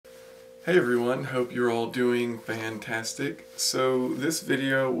Hey everyone, hope you're all doing fantastic. So this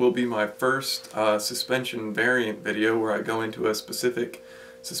video will be my first suspension variant video where I go into a specific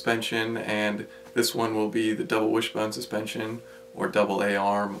suspension, and this one will be the double wishbone suspension or double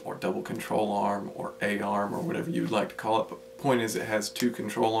A-arm or double control arm or A-arm or whatever you'd like to call it. But the point is it has two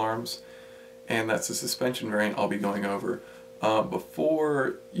control arms, and that's the suspension variant I'll be going over.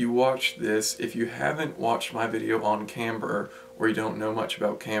 Before you watch this, if you haven't watched my video on camber or you don't know much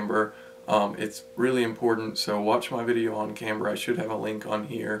about camber, it's really important, so watch my video on camber. I should have a link on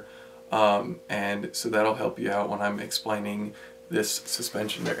here, and so that'll help you out when I'm explaining this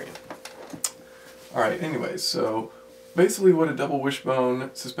suspension variant. Alright, anyways, so basically what a double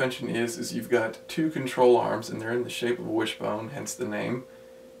wishbone suspension is you've got two control arms, and they're in the shape of a wishbone, hence the name.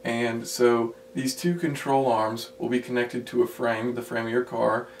 And so these two control arms will be connected to a frame, the frame of your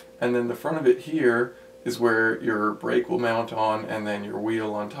car, and then the front of it here is where your brake will mount on, and then your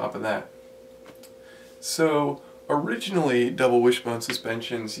wheel on top of that. So originally double wishbone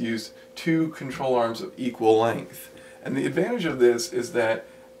suspensions used two control arms of equal length, and the advantage of this is that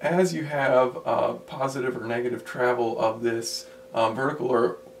as you have positive or negative travel of this vertical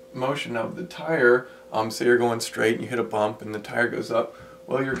or motion of the tire, say you're going straight and you hit a bump and the tire goes up,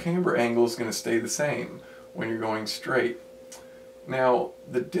 well, your camber angle is going to stay the same when you're going straight. Now,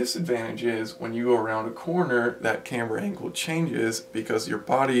 the disadvantage is when you go around a corner, that camber angle changes because the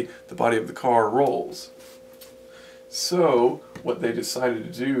body of the car rolls. So, what they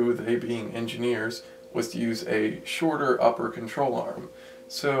decided to do, they being engineers, was to use a shorter upper control arm.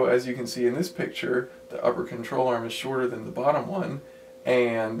 So, as you can see in this picture, the upper control arm is shorter than the bottom one,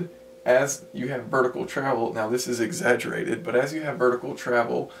 and as you have vertical travel, now this is exaggerated, but as you have vertical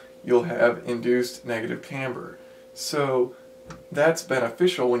travel, you'll have induced negative camber. So that's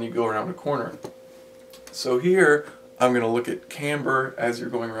beneficial when you go around a corner. So here, I'm going to look at camber as you're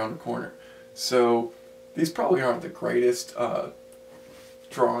going around a corner. So these probably aren't the greatest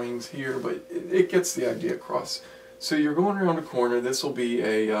drawings here, but it gets the idea across. So you're going around a corner, this will be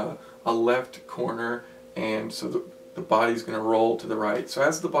a left corner, and so the body's going to roll to the right. So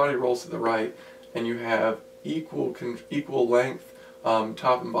as the body rolls to the right, and you have equal length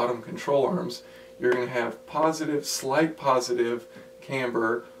top and bottom control arms, you're going to have slight positive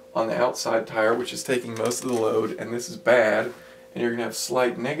camber on the outside tire, which is taking most of the load, and this is bad. And you're going to have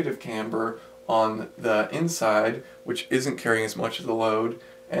slight negative camber on the inside, which isn't carrying as much of the load,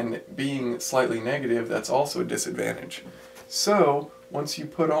 and being slightly negative, that's also a disadvantage. So once you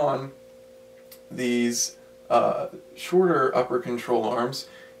put on these shorter upper control arms,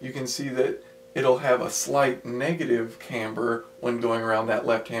 you can see that it'll have a slight negative camber when going around that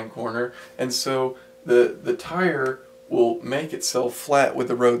left-hand corner, and so the tire will make itself flat with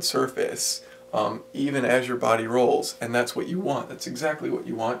the road surface even as your body rolls, and that's what you want. That's exactly what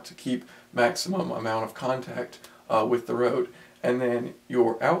you want to keep maximum amount of contact with the road. And then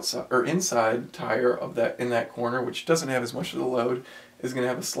your outside or inside tire of in that corner, which doesn't have as much of the load, is going to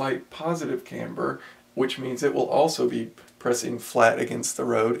have a slight positive camber, which means it will also be pressing flat against the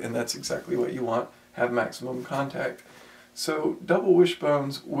road, and that's exactly what you want, have maximum contact. So double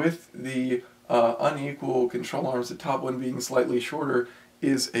wishbones with the unequal control arms, the top one being slightly shorter,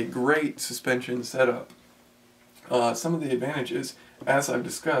 is a great suspension setup. Some of the advantages, as I've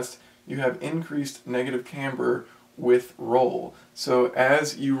discussed, you have increased negative camber with roll. So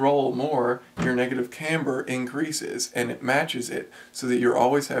as you roll more, your negative camber increases, and it matches it so that you're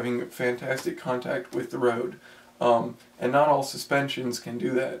always having fantastic contact with the road. And not all suspensions can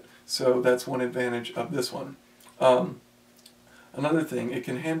do that, so that's one advantage of this one. Another thing, it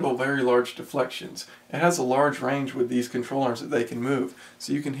can handle very large deflections. It has a large range with these control arms that they can move,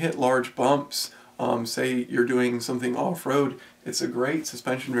 so you can hit large bumps. Say you're doing something off-road, it's a great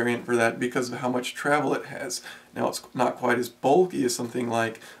suspension variant for that because of how much travel it has. Now, it's not quite as bulky as something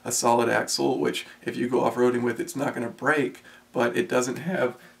like a solid axle, which if you go off-roading with, it's not going to break, but it doesn't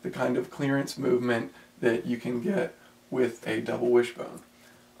have the kind of clearance movement that you can get with a double wishbone.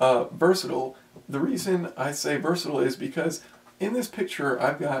 Versatile. The reason I say versatile is because in this picture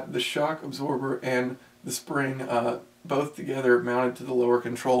I've got the shock absorber and the spring both together mounted to the lower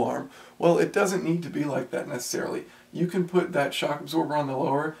control arm. Well, it doesn't need to be like that necessarily. You can put that shock absorber on the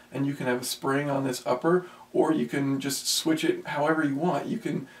lower and you can have a spring on this upper, or you can just switch it however you want. You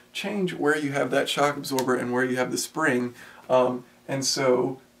can change where you have that shock absorber and where you have the spring, and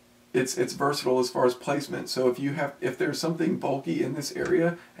so it's versatile as far as placement. So if there's something bulky in this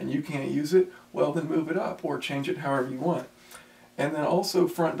area and you can't use it, well, then move it up or change it however you want. And then also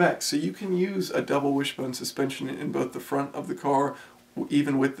front back. So you can use a double wishbone suspension in both the front of the car,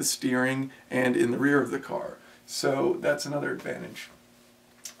 even with the steering, and in the rear of the car. So that's another advantage.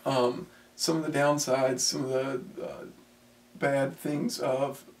 Some of the downsides, some of the bad things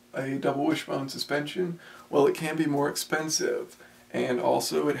of a double wishbone suspension, well, it can be more expensive, and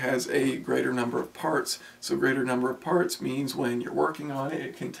also it has a greater number of parts. So greater number of parts means when you're working on it,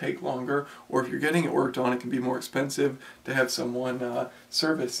 it can take longer, or if you're getting it worked on, it can be more expensive to have someone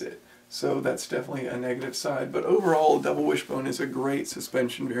service it. So that's definitely a negative side, but overall, double wishbone is a great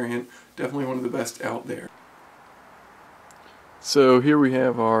suspension variant, definitely one of the best out there. So here we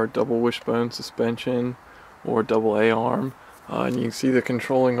have our double wishbone suspension, or double A arm, and you can see the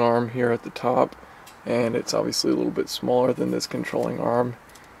controlling arm here at the top, and it's obviously a little bit smaller than this controlling arm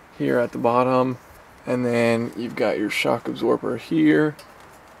here at the bottom, and then you've got your shock absorber here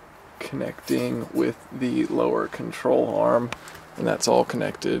connecting with the lower control arm, and that's all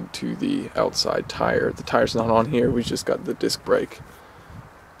connected to the outside tire. The tire's not on here, we just got the disc brake.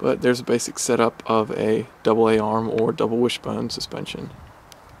 But there's a basic setup of a double A arm or double wishbone suspension.